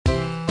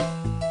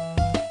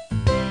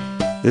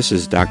This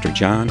is Dr.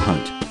 John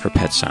Hunt for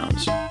Pet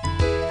Sounds.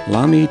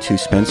 Allow me to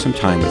spend some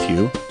time with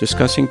you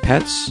discussing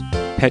pets,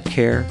 pet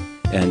care,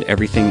 and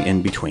everything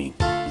in between.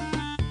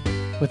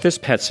 With this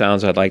Pet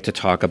Sounds, I'd like to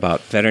talk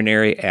about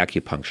veterinary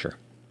acupuncture.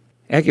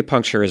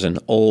 Acupuncture is an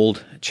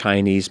old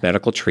Chinese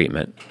medical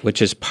treatment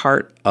which is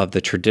part of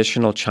the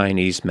traditional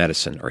Chinese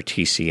medicine, or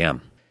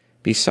TCM.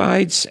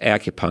 Besides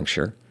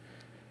acupuncture,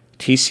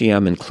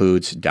 TCM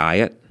includes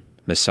diet,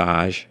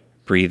 massage,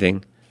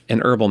 breathing,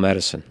 and herbal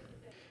medicine.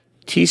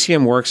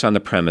 TCM works on the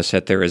premise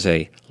that there is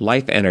a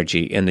life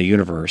energy in the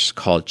universe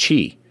called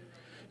Qi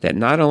that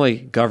not only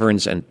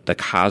governs the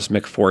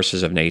cosmic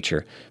forces of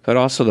nature, but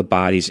also the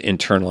body's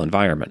internal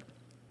environment.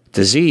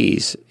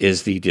 Disease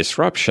is the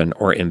disruption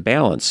or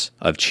imbalance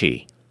of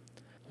Qi.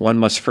 One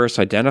must first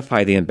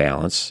identify the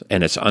imbalance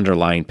and its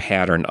underlying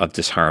pattern of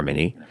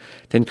disharmony,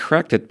 then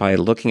correct it by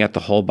looking at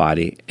the whole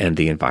body and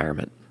the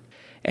environment.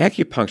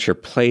 Acupuncture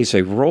plays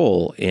a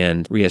role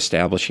in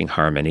reestablishing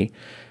harmony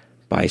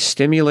by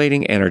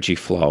stimulating energy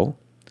flow,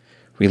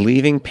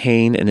 relieving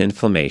pain and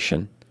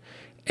inflammation,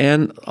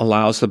 and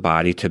allows the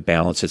body to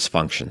balance its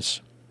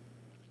functions.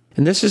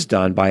 And this is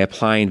done by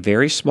applying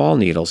very small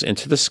needles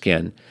into the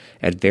skin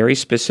at very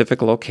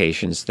specific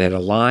locations that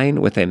align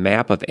with a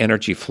map of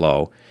energy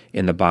flow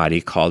in the body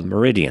called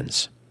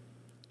meridians.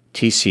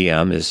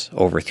 TCM is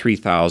over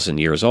 3,000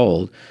 years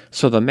old,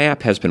 so the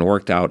map has been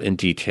worked out in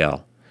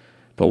detail.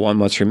 But one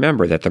must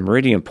remember that the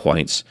meridian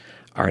points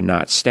are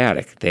not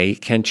static. They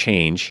can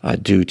change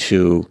due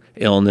to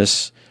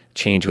illness,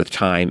 change with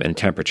time, and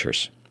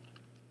temperatures.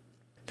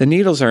 The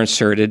needles are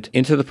inserted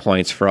into the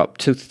points for up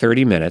to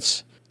 30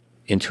 minutes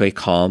into a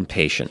calm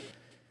patient.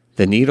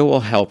 The needle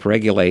will help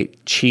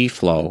regulate Qi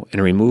flow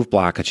and remove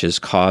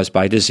blockages caused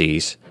by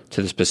disease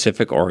to the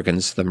specific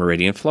organs the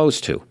meridian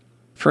flows to.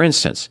 For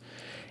instance,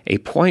 a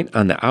point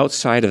on the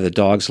outside of the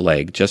dog's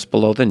leg just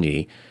below the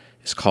knee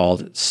is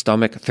called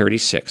stomach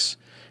 36,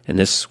 and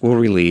this will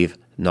relieve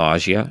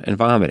nausea and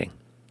vomiting.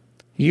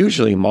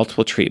 Usually,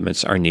 multiple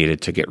treatments are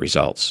needed to get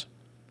results.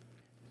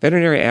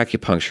 Veterinary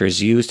acupuncture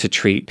is used to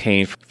treat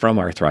pain from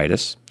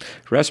arthritis,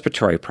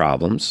 respiratory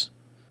problems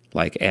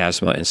like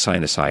asthma and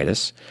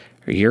sinusitis,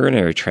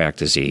 urinary tract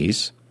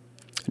disease,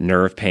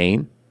 nerve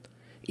pain,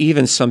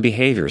 even some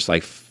behaviors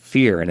like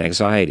fear and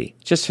anxiety,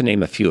 just to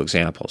name a few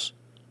examples.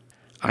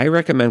 I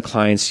recommend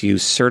clients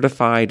use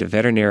certified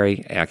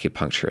veterinary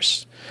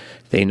acupuncturists.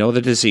 They know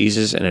the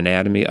diseases and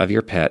anatomy of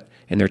your pet,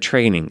 and their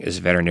training is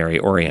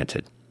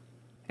veterinary-oriented.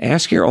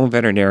 Ask your own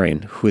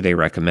veterinarian who they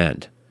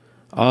recommend.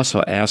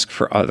 Also, ask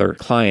for other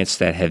clients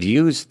that have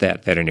used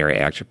that veterinary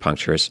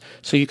acupuncturist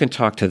so you can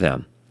talk to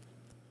them.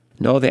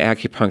 Know the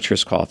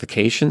acupuncturist's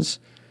qualifications,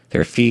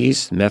 their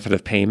fees, method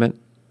of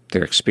payment,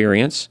 their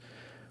experience,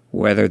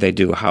 whether they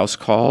do house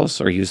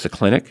calls or use the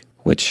clinic,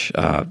 which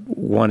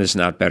one is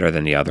not better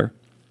than the other,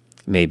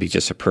 maybe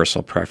just a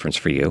personal preference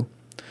for you,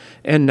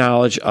 and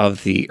knowledge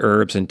of the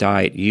herbs and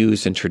diet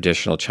used in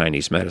traditional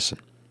Chinese medicine.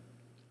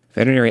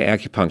 Veterinary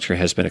acupuncture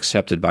has been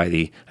accepted by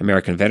the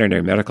American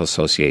Veterinary Medical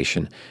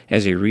Association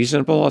as a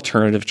reasonable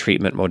alternative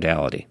treatment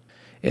modality.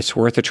 It's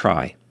worth a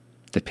try.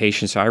 The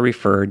patients I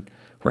referred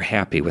were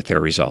happy with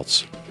their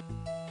results.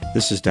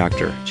 This is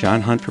Dr. John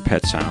Hunt for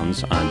Pet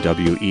Sounds on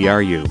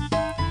WERU.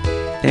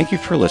 Thank you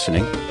for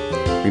listening.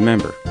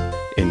 Remember,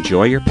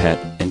 enjoy your pet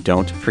and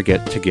don't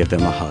forget to give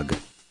them a hug.